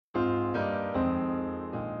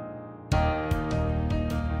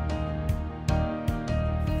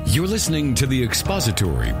You're listening to the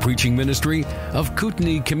expository preaching ministry of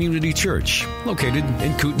Kootenai Community Church, located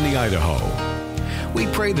in Kootenai, Idaho. We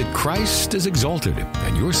pray that Christ is exalted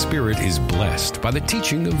and your spirit is blessed by the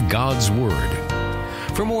teaching of God's Word.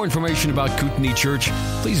 For more information about Kootenai Church,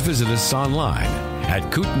 please visit us online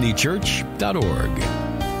at kootenaichurch.org.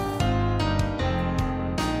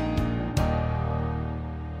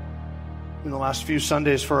 In the last few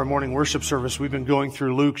Sundays for our morning worship service, we've been going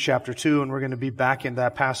through Luke chapter 2, and we're going to be back in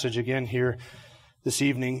that passage again here this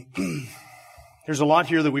evening. There's a lot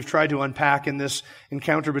here that we've tried to unpack in this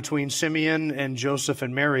encounter between Simeon and Joseph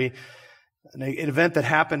and Mary, an event that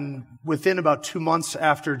happened within about 2 months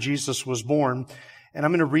after Jesus was born. And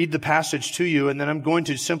I'm going to read the passage to you, and then I'm going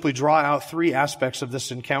to simply draw out 3 aspects of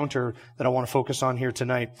this encounter that I want to focus on here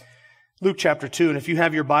tonight. Luke chapter 2, and if you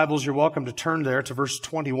have your Bibles, you're welcome to turn there to verse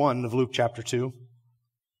 21 of Luke chapter 2.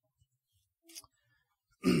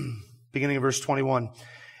 Beginning of verse 21.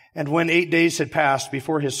 And when 8 days had passed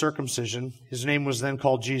before his circumcision, his name was then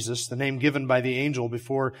called Jesus, the name given by the angel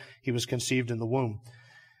before he was conceived in the womb.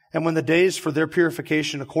 And when the days for their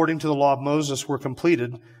purification according to the law of Moses were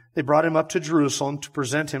completed, they brought him up to Jerusalem to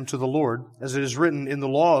present him to the Lord, as it is written in the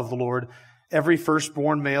law of the Lord, every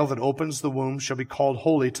firstborn male that opens the womb shall be called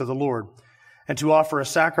holy to the Lord, and to offer a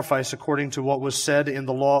sacrifice according to what was said in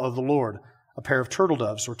the law of the Lord, a pair of turtle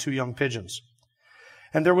doves or 2 young pigeons.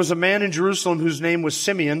 And there was a man in Jerusalem whose name was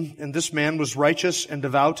Simeon, and this man was righteous and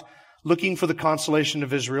devout, looking for the consolation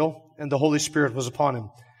of Israel, and the Holy Spirit was upon him.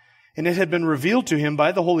 And it had been revealed to him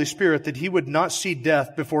by the Holy Spirit that he would not see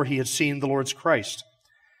death before he had seen the Lord's Christ.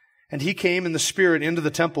 And he came in the Spirit into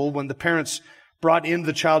the temple when the parents brought in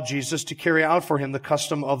the child Jesus to carry out for him the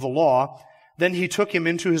custom of the law. Then he took him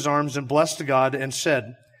into his arms and blessed God and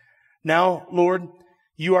said, Now, Lord,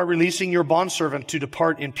 you are releasing your bondservant to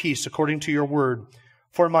depart in peace according to your word.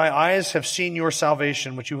 For my eyes have seen your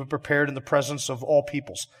salvation, which you have prepared in the presence of all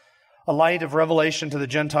peoples, a light of revelation to the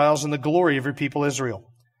Gentiles and the glory of your people Israel.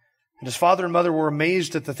 And his father and mother were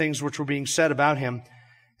amazed at the things which were being said about him.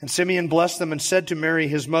 And Simeon blessed them and said to Mary,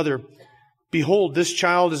 his mother, Behold, this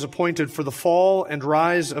child is appointed for the fall and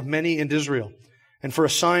rise of many in Israel, and for a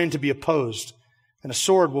sign to be opposed. And a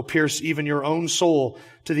sword will pierce even your own soul,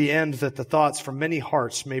 to the end that the thoughts from many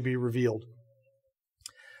hearts may be revealed.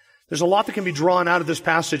 There's a lot that can be drawn out of this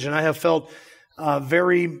passage, and I have felt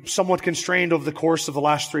very somewhat constrained over the course of the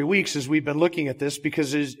last 3 weeks as we've been looking at this,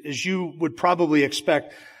 because as you would probably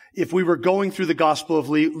expect, if we were going through the Gospel of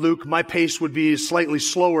Luke, my pace would be slightly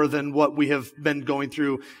slower than what we have been going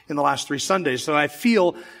through in the last 3 Sundays. So I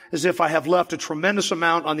feel as if I have left a tremendous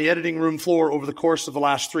amount on the editing room floor over the course of the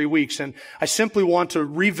last 3 weeks. And I simply want to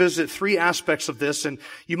revisit 3 aspects of this. And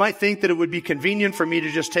you might think that it would be convenient for me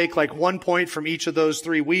to just take like 1 point from each of those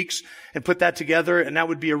 3 weeks and put that together. And that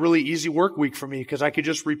would be a really easy work week for me, because I could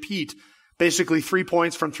just repeat basically 3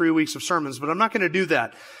 points from 3 weeks of sermons. But I'm not going to do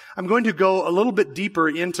that. I'm going to go a little bit deeper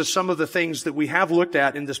into some of the things that we have looked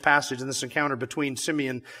at in this passage, in this encounter between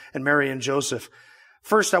Simeon and Mary and Joseph.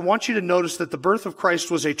 First, I want you to notice that the birth of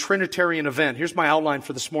Christ was a Trinitarian event. Here's my outline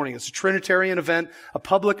for this morning. It's a Trinitarian event, a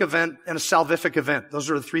public event, and a salvific event.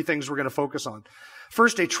 Those are the 3 things we're going to focus on.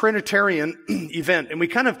 First, a Trinitarian event. And we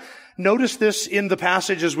kind of noticed this in the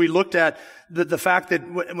passage as we looked at the fact that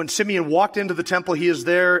when Simeon walked into the temple, he is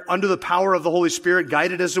there under the power of the Holy Spirit,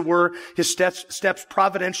 guided as it were, his steps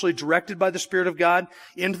providentially directed by the Spirit of God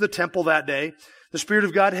into the temple that day. The Spirit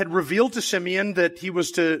of God had revealed to Simeon that he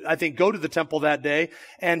was to, I think, go to the temple that day,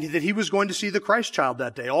 and that he was going to see the Christ child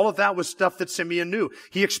that day. All of that was stuff that Simeon knew.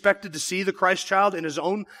 He expected to see the Christ child in his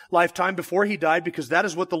own lifetime before he died, because that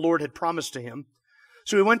is what the Lord had promised to him.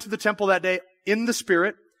 So he went to the temple that day in the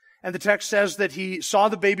Spirit, and the text says that he saw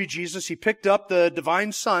the baby Jesus. He picked up the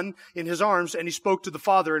divine Son in his arms, and he spoke to the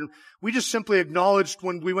Father. And we just simply acknowledged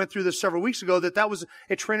when we went through this several weeks ago that that was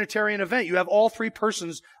a Trinitarian event. You have all 3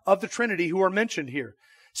 persons of the Trinity who are mentioned here.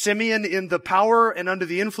 Simeon, in the power and under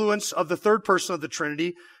the influence of the 3rd person of the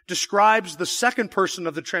Trinity, describes the 2nd person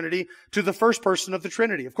of the Trinity to the 1st person of the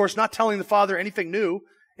Trinity. Of course, not telling the Father anything new,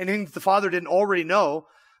 anything that the Father didn't already know,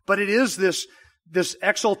 but it is this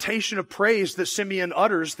exaltation of praise that Simeon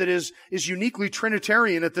utters that is uniquely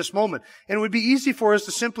Trinitarian at this moment. And it would be easy for us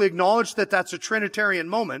to simply acknowledge that that's a Trinitarian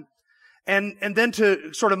moment and then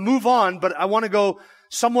to sort of move on, but I want to go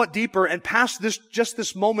somewhat deeper and past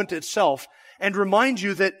this moment itself, and remind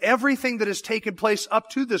you that everything that has taken place up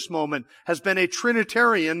to this moment has been a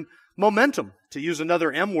Trinitarian momentum, to use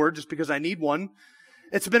another M word just because I need one.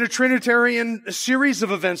 It's been a Trinitarian series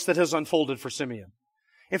of events that has unfolded for Simeon.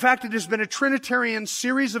 In fact, it has been a Trinitarian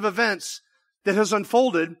series of events that has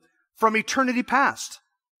unfolded from eternity past.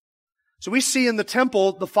 So we see in the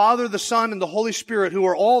temple the Father, the Son, and the Holy Spirit who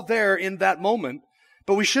are all there in that moment.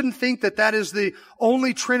 But we shouldn't think that that is the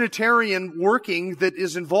only Trinitarian working that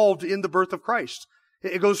is involved in the birth of Christ.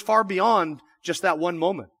 It goes far beyond just that one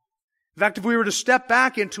moment. In fact, if we were to step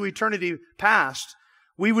back into eternity past,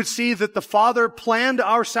 we would see that the Father planned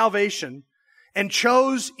our salvation and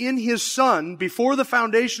chose in His Son, before the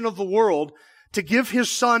foundation of the world, to give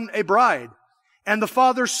His Son a bride. And the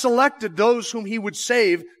Father selected those whom He would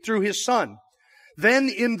save through His Son. Then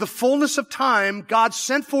in the fullness of time, God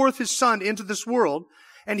sent forth His Son into this world,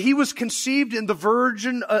 and He was conceived in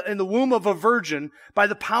the womb of a virgin by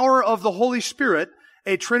the power of the Holy Spirit,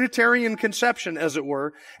 a Trinitarian conception, as it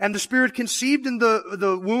were, and the Spirit conceived in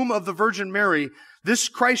the womb of the Virgin Mary, this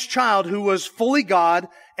Christ child who was fully God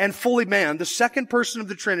and fully man, the second person of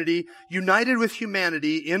the Trinity, united with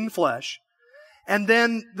humanity in flesh. And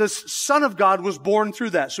then the Son of God was born through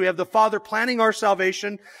that. So we have the Father planning our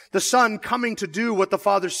salvation, the Son coming to do what the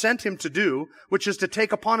Father sent Him to do, which is to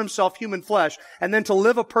take upon Himself human flesh, and then to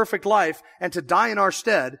live a perfect life and to die in our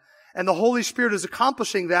stead. And the Holy Spirit is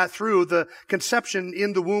accomplishing that through the conception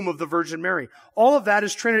in the womb of the Virgin Mary. All of that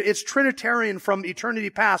is it's Trinitarian from eternity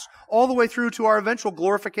past all the way through to our eventual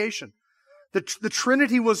glorification. The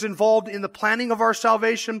Trinity was involved in the planning of our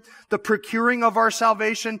salvation, the procuring of our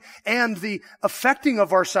salvation, and the effecting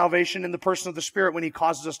of our salvation in the person of the Spirit when He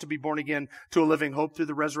causes us to be born again to a living hope through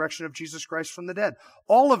the resurrection of Jesus Christ from the dead.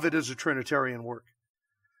 All of it is a Trinitarian work.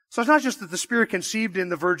 So it's not just that the Spirit conceived in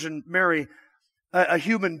the Virgin Mary a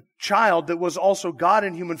human child that was also God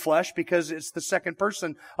in human flesh, because it's the second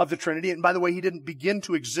person of the Trinity. And by the way, He didn't begin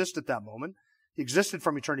to exist at that moment. He existed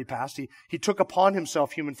from eternity past. He took upon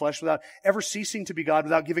Himself human flesh without ever ceasing to be God,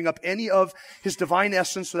 without giving up any of His divine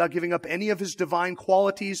essence, without giving up any of His divine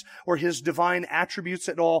qualities or His divine attributes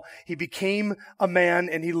at all. He became a man,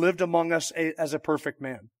 and He lived among us as a perfect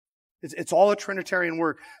man. It's all a Trinitarian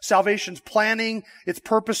work. Salvation's planning, its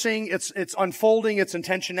purposing, its unfolding, its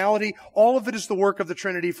intentionality, all of it is the work of the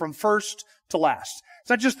Trinity from first to last. It's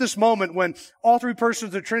not just this moment when all three persons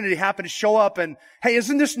of the Trinity happen to show up and, hey,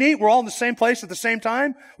 isn't this neat? We're all in the same place at the same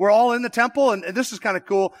time. We're all in the temple, and this is kind of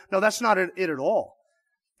cool. No, that's not it at all.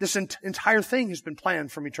 This entire thing has been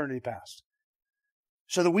planned from eternity past.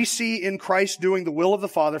 So that we see in Christ doing the will of the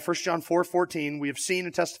Father, 1 John 4:14, we have seen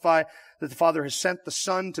and testify that the Father has sent the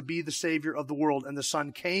Son to be the Savior of the world. And the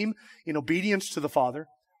Son came in obedience to the Father,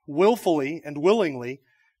 willfully and willingly.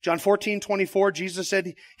 John 14:24, Jesus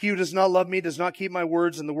said, "He who does not love me does not keep my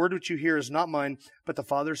words, and the word which you hear is not mine, but the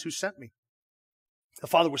Father's who sent me." The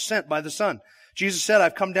Father was sent by the Son. Jesus said,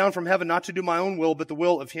 "I've come down from heaven not to do my own will, but the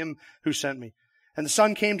will of Him who sent me." And the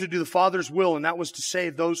Son came to do the Father's will, and that was to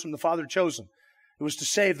save those whom the Father had chosen. It was to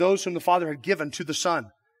save those whom the Father had given to the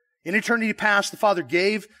Son. In eternity past, the Father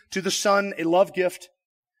gave to the Son a love gift,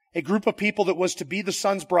 a group of people that was to be the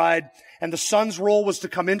Son's bride, and the Son's role was to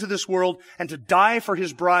come into this world and to die for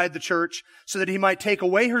His bride, the church, so that He might take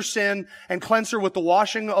away her sin and cleanse her with the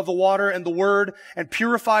washing of the water and the Word, and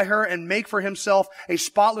purify her and make for Himself a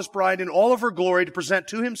spotless bride in all of her glory to present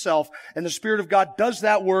to Himself. And the Spirit of God does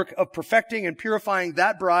that work of perfecting and purifying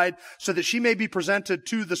that bride so that she may be presented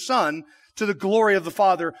to the Son, to the glory of the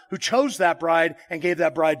Father who chose that bride and gave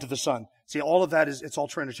that bride to the Son. See, all of that it's all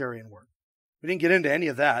Trinitarian work. We didn't get into any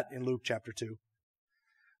of that in Luke chapter 2.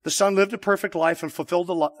 The Son lived a perfect life and fulfilled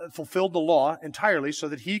the law entirely so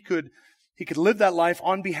that he could live that life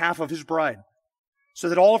on behalf of His bride, so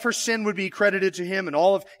that all of her sin would be credited to Him and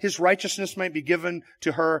all of His righteousness might be given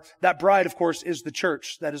to her. That bride, of course, is the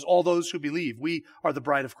church. That is all those who believe. We are the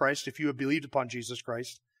bride of Christ if you have believed upon Jesus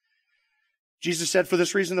Christ. Jesus said, "For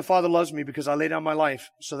this reason the Father loves me, because I lay down my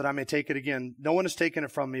life so that I may take it again. No one has taken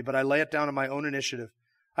it from me, but I lay it down on my own initiative.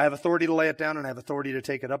 I have authority to lay it down, and I have authority to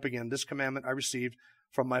take it up again. This commandment I received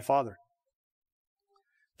from my Father."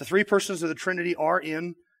 The three persons of the Trinity are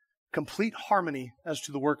in complete harmony as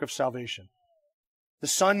to the work of salvation. The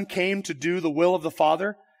Son came to do the will of the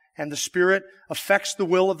Father, and the Spirit affects the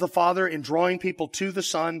will of the Father in drawing people to the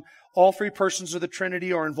Son. All three persons of the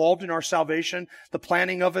Trinity are involved in our salvation, the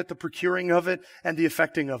planning of it, the procuring of it, and the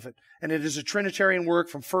effecting of it. And it is a Trinitarian work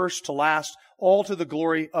from first to last, all to the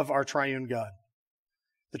glory of our triune God.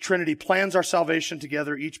 The Trinity plans our salvation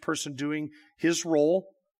together, each person doing his role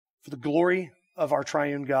for the glory of our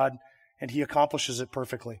triune God, and He accomplishes it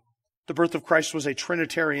perfectly. The birth of Christ was a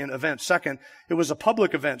Trinitarian event. Second, it was a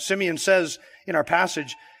public event. Simeon says in our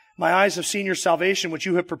passage, "My eyes have seen your salvation, which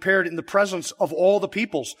you have prepared in the presence of all the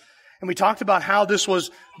peoples." And we talked about how this was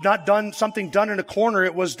not something done in a corner.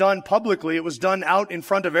 It was done publicly. It was done out in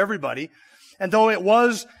front of everybody. And though it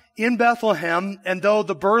was in Bethlehem, and though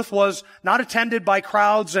the birth was not attended by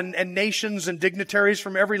crowds and nations and dignitaries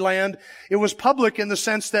from every land, it was public in the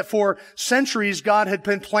sense that for centuries God had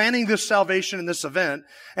been planning this salvation and this event,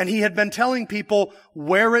 and he had been telling people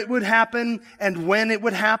where it would happen and when it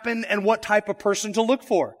would happen and what type of person to look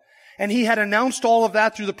for. And he had announced all of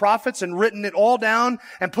that through the prophets and written it all down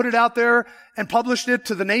and put it out there and published it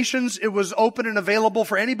to the nations. It was open and available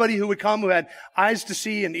for anybody who would come who had eyes to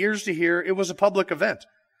see and ears to hear. It was a public event.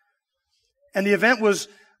 And the event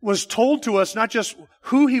was told to us not just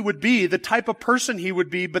who he would be, the type of person he would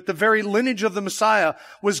be, but the very lineage of the Messiah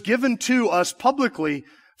was given to us publicly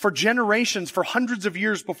for generations, for hundreds of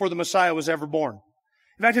years before the Messiah was ever born.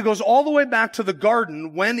 In fact, it goes all the way back to the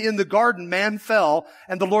garden, when in the garden man fell,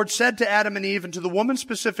 and the Lord said to Adam and Eve, and to the woman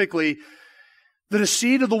specifically, that a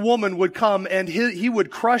seed of the woman would come and he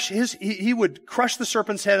would crush the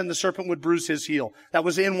serpent's head, and the serpent would bruise his heel. That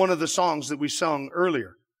was in one of the songs that we sung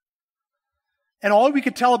earlier. And all we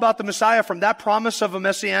could tell about the Messiah from that promise of a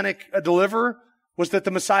messianic deliverer was that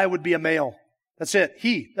the Messiah would be a male. That's it.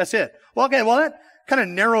 That's it. Well, that kind of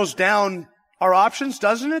narrows down our options,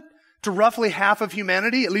 doesn't it? To roughly half of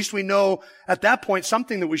humanity. At least we know at that point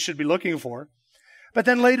something that we should be looking for. But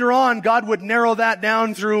then later on, God would narrow that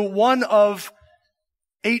down through one of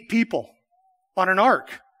 8 people on an ark.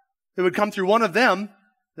 It would come through one of them.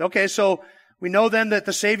 Okay, so we know then that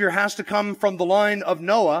the Savior has to come from the line of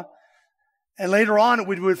Noah. And later on,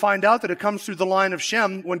 we would find out that it comes through the line of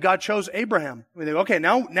Shem when God chose Abraham. We think, okay,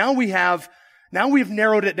 now we've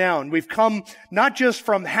narrowed it down. We've come not just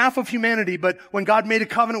from half of humanity, but when God made a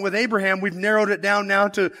covenant with Abraham, we've narrowed it down now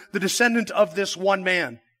to the descendant of this one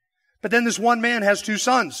man. But then this one man has 2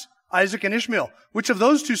 sons, Isaac and Ishmael. Which of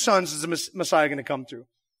those 2 sons is the Messiah going to come through?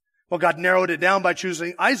 Well, God narrowed it down by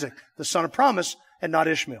choosing Isaac, the son of promise, and not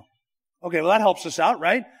Ishmael. Okay, well, that helps us out,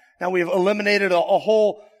 right? Now we have eliminated a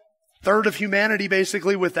whole third of humanity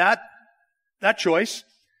basically with that choice.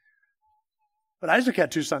 But Isaac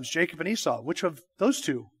had 2 sons, Jacob and Esau. Which of those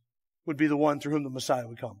 2 would be the one through whom the Messiah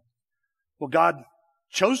would come? Well, God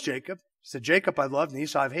chose Jacob. He said, Jacob I loved and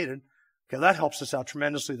Esau I've hated. Okay, that helps us out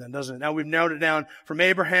tremendously then, doesn't it? Now we've narrowed it down from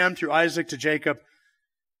Abraham through Isaac to Jacob.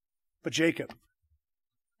 But Jacob,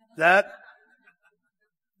 that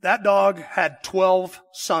dog had 12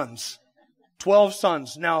 sons. 12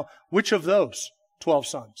 sons. Now, which of those 12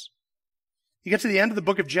 sons? You get to the end of the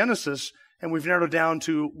book of Genesis, and we've narrowed down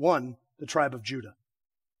to 1, the tribe of Judah.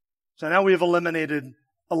 So now we have eliminated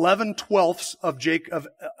 11/12 of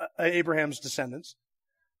Abraham's descendants,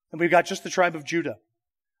 and we've got just the tribe of Judah.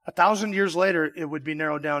 1,000 years later, it would be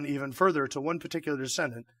narrowed down even further to one particular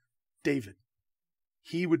descendant, David.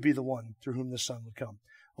 He would be the one through whom the son would come.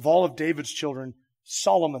 Of all of David's children,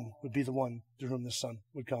 Solomon would be the one through whom the son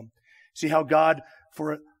would come. See how God,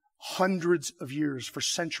 for hundreds of years, for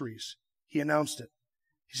centuries, he announced it.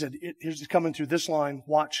 He said, here's coming through this line.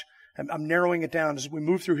 Watch. I'm narrowing it down. As we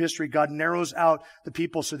move through history, God narrows out the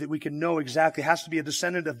people so that we can know exactly. It has to be a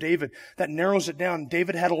descendant of David. That narrows it down.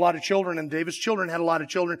 David had a lot of children, and David's children had a lot of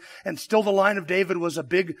children. And still the line of David was a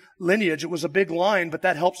big lineage. It was a big line, but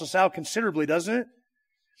that helps us out considerably, doesn't it?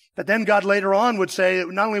 But then God later on would say,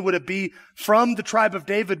 not only would it be from the tribe of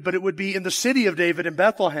David, but it would be in the city of David in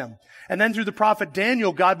Bethlehem. And then through the prophet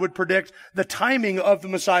Daniel, God would predict the timing of the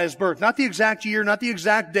Messiah's birth. Not the exact year, not the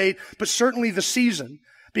exact date, but certainly the season.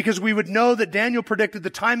 Because we would know that Daniel predicted the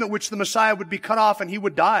time at which the Messiah would be cut off and he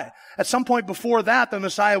would die. At some point before that, the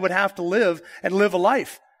Messiah would have to live and live a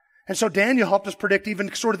life. And so Daniel helped us predict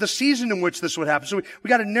even sort of the season in which this would happen. So we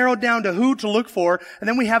got to narrow down to who to look for, and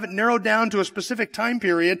then we have it narrowed down to a specific time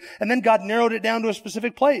period, and then God narrowed it down to a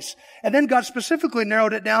specific place. And then God specifically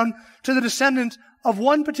narrowed it down to the descendant of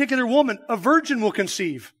one particular woman. A virgin will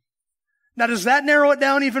conceive. Now, does that narrow it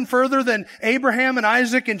down even further than Abraham and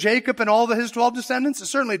Isaac and Jacob and all of his 12 descendants? It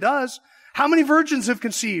certainly does. How many virgins have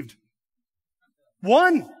conceived?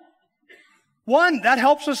 1. 1. That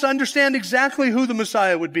helps us understand exactly who the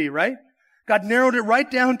Messiah would be, right? God narrowed it right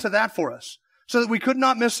down to that for us so that we could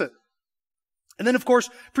not miss it. And then, of course,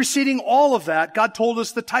 preceding all of that, God told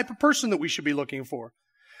us the type of person that we should be looking for.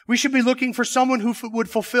 We should be looking for someone who would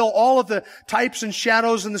fulfill all of the types and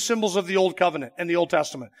shadows and the symbols of the Old Covenant and the Old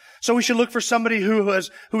Testament. So we should look for somebody who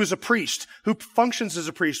is a priest, who functions as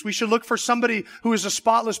a priest. We should look for somebody who is a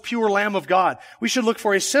spotless, pure Lamb of God. We should look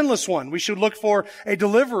for a sinless one. We should look for a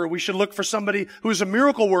deliverer. We should look for somebody who is a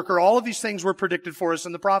miracle worker. All of these things were predicted for us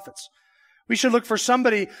in the prophets. We should look for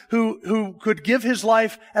somebody who could give his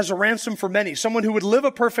life as a ransom for many. Someone who would live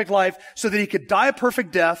a perfect life so that he could die a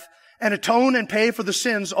perfect death and atone and pay for the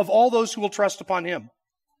sins of all those who will trust upon him.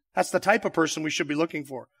 That's the type of person we should be looking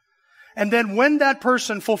for. And then when that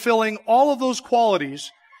person fulfilling all of those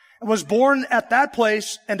qualities was born at that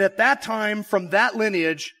place and at that time from that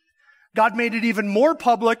lineage. God made it even more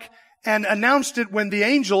public and announced it when the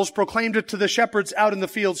angels proclaimed it to the shepherds out in the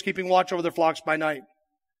fields, keeping watch over their flocks by night.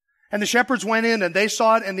 And the shepherds went in and they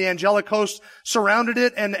saw it, and the angelic host surrounded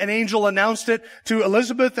it, and an angel announced it to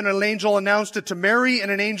Elizabeth, and an angel announced it to Mary, and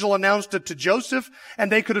an angel announced it to Joseph. And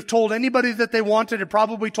they could have told anybody that they wanted, and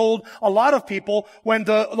probably told a lot of people when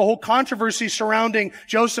the whole controversy surrounding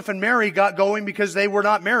Joseph and Mary got going because they were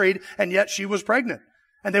not married, and yet she was pregnant.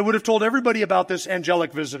 And they would have told everybody about this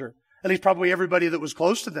angelic visitor, at least probably everybody that was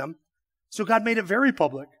close to them. So God made it very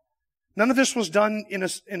public. None of this was done in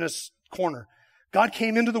a corner. God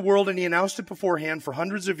came into the world and He announced it beforehand for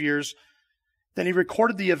hundreds of years. Then He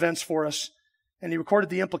recorded the events for us, and He recorded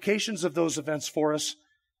the implications of those events for us.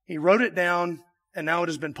 He wrote it down, and now it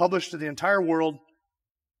has been published to the entire world,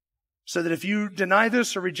 so that if you deny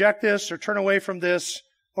this or reject this or turn away from this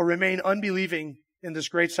or remain unbelieving in this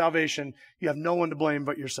great salvation, you have no one to blame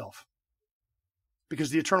but yourself. Because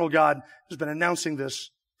the eternal God has been announcing this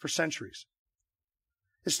for centuries.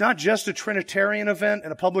 It's not just a Trinitarian event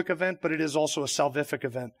and a public event, but it is also a salvific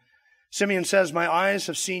event. Simeon says, "My eyes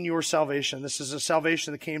have seen your salvation." This is a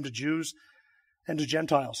salvation that came to Jews and to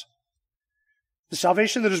Gentiles. The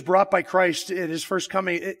salvation that is brought by Christ at His first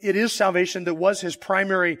coming, it is salvation that was His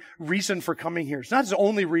primary reason for coming here. It's not His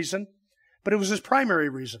only reason, but it was His primary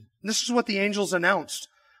reason. And this is what the angels announced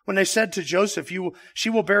when they said to Joseph, she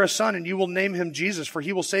will bear a son, and you will name him Jesus, for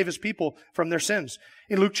He will save His people from their sins.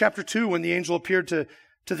 In Luke chapter 2, when the angel appeared to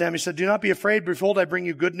them, He said, "Do not be afraid. Behold, I bring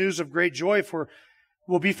you good news of great joy, for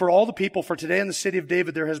will be for all the people. For today in the city of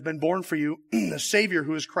David there has been born for you a Savior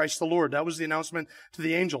who is Christ the Lord." That was the announcement to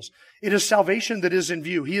the angels. It is salvation that is in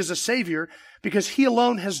view. He is a Savior because He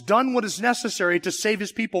alone has done what is necessary to save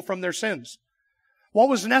His people from their sins. What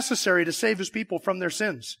was necessary to save His people from their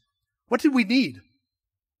sins? What did we need?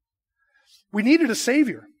 We needed a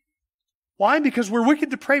Savior. Why? Because we're wicked,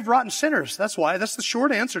 depraved, rotten sinners. That's why. That's the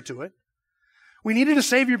short answer to it. We needed a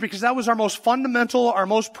Savior because that was our most fundamental, our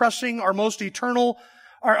most pressing, our most eternal,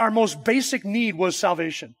 our most basic need was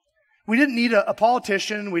salvation. We didn't need a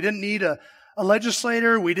politician. We didn't need a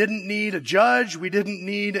legislator. We didn't need a judge. We didn't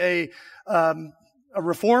need a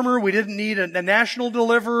reformer. We didn't need a national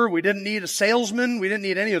deliverer. We didn't need a salesman. We didn't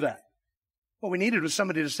need any of that. What we needed was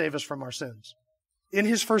somebody to save us from our sins. In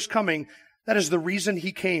His first coming, that is the reason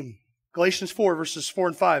He came. Galatians 4, verses 4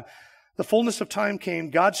 and 5. "The fullness of time came.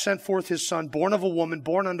 God sent forth His Son, born of a woman,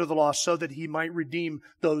 born under the law, so that He might redeem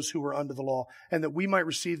those who were under the law, and that we might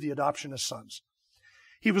receive the adoption as sons."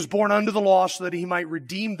 He was born under the law so that He might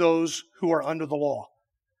redeem those who are under the law.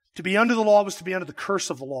 To be under the law was to be under the curse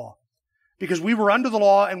of the law. Because we were under the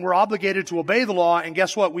law and we're obligated to obey the law, and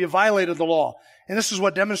guess what? We have violated the law. And this is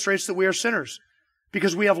what demonstrates that we are sinners.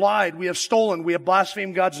 Because we have lied, we have stolen, we have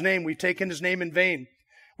blasphemed God's name, we've taken His name in vain.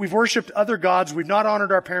 We've worshipped other gods. We've not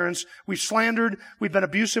honored our parents. We've slandered. We've been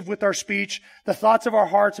abusive with our speech. The thoughts of our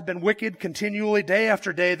hearts have been wicked continually, day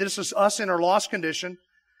after day. This is us in our lost condition.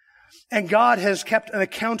 And God has kept an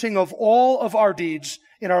accounting of all of our deeds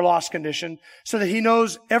in our lost condition, so that He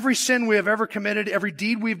knows every sin we have ever committed, every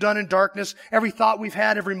deed we've done in darkness, every thought we've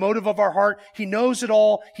had, every motive of our heart. He knows it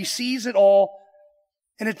all. He sees it all.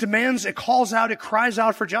 And it demands, it calls out, it cries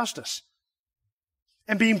out for justice.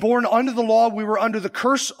 And being born under the law, we were under the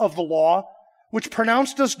curse of the law, which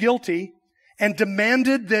pronounced us guilty and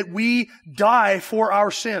demanded that we die for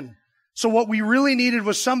our sin. So what we really needed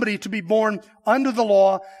was somebody to be born under the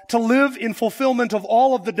law, to live in fulfillment of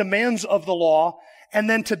all of the demands of the law, and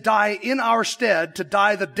then to die in our stead, to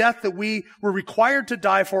die the death that we were required to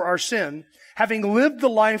die for our sin, having lived the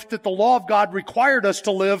life that the law of God required us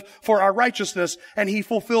to live for our righteousness, and He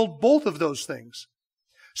fulfilled both of those things.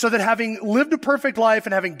 So that having lived a perfect life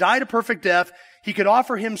and having died a perfect death, He could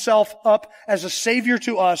offer Himself up as a Savior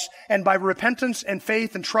to us, and by repentance and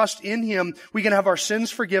faith and trust in Him, we can have our sins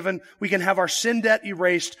forgiven, we can have our sin debt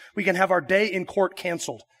erased, we can have our day in court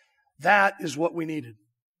canceled. That is what we needed.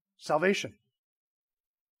 Salvation.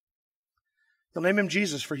 You'll name Him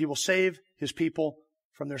Jesus, for He will save His people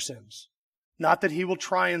from their sins. Not that He will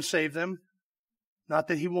try and save them, not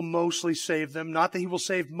that He will mostly save them, not that He will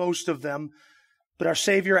save most of them, but our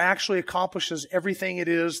Savior actually accomplishes everything it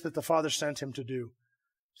is that the Father sent Him to do.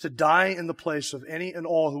 To die in the place of any and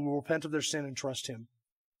all who will repent of their sin and trust Him.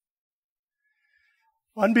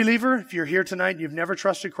 Unbeliever, if you're here tonight and you've never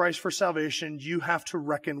trusted Christ for salvation, you have to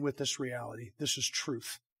reckon with this reality. This is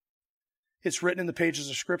truth. It's written in the pages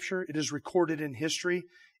of Scripture. It is recorded in history.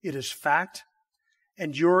 It is fact.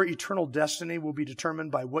 And your eternal destiny will be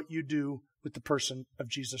determined by what you do with the person of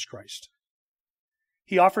Jesus Christ.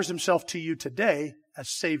 He offers Himself to you today as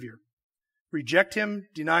Savior. Reject him,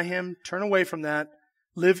 deny him, turn away from that,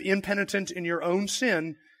 live impenitent in your own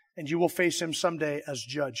sin, and you will face him someday as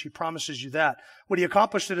judge. He promises you that. What he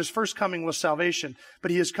accomplished at his first coming was salvation,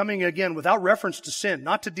 but he is coming again without reference to sin,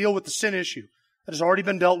 not to deal with the sin issue that has already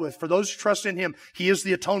been dealt with. For those who trust in him, he is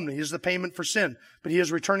the atonement. He is the payment for sin, but he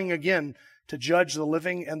is returning again to judge the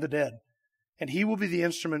living and the dead. And he will be the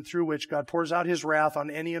instrument through which God pours out his wrath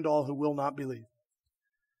on any and all who will not believe.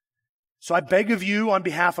 So I beg of you on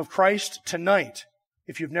behalf of Christ tonight,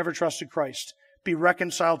 if you've never trusted Christ, be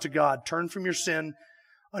reconciled to God. Turn from your sin.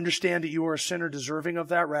 Understand that you are a sinner deserving of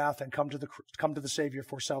that wrath, and come to the Savior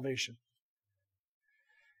for salvation.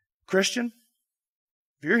 Christian,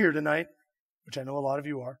 if you're here tonight, which I know a lot of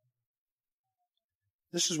you are,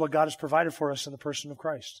 this is what God has provided for us in the person of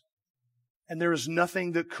Christ. And there is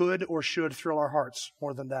nothing that could or should thrill our hearts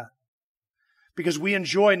more than that. Because we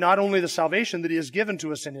enjoy not only the salvation that he has given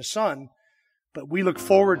to us in his Son, but we look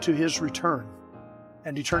forward to his return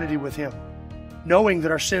and eternity with him, knowing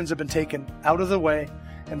that our sins have been taken out of the way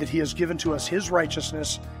and that he has given to us his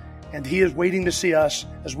righteousness, and he is waiting to see us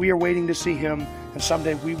as we are waiting to see him, and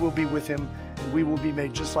someday we will be with him and we will be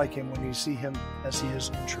made just like him when we see him as he is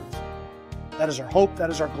in truth. That is our hope. That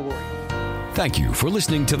is our glory. Thank you for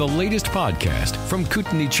listening to the latest podcast from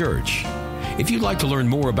Kootenai Church. If you'd like to learn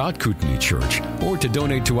more about Kootenai Church or to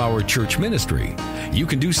donate to our church ministry, you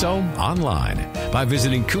can do so online by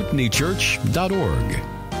visiting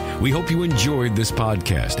kootenaichurch.org. We hope you enjoyed this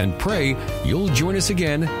podcast and pray you'll join us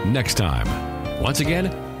again next time. Once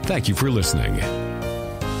again, thank you for listening.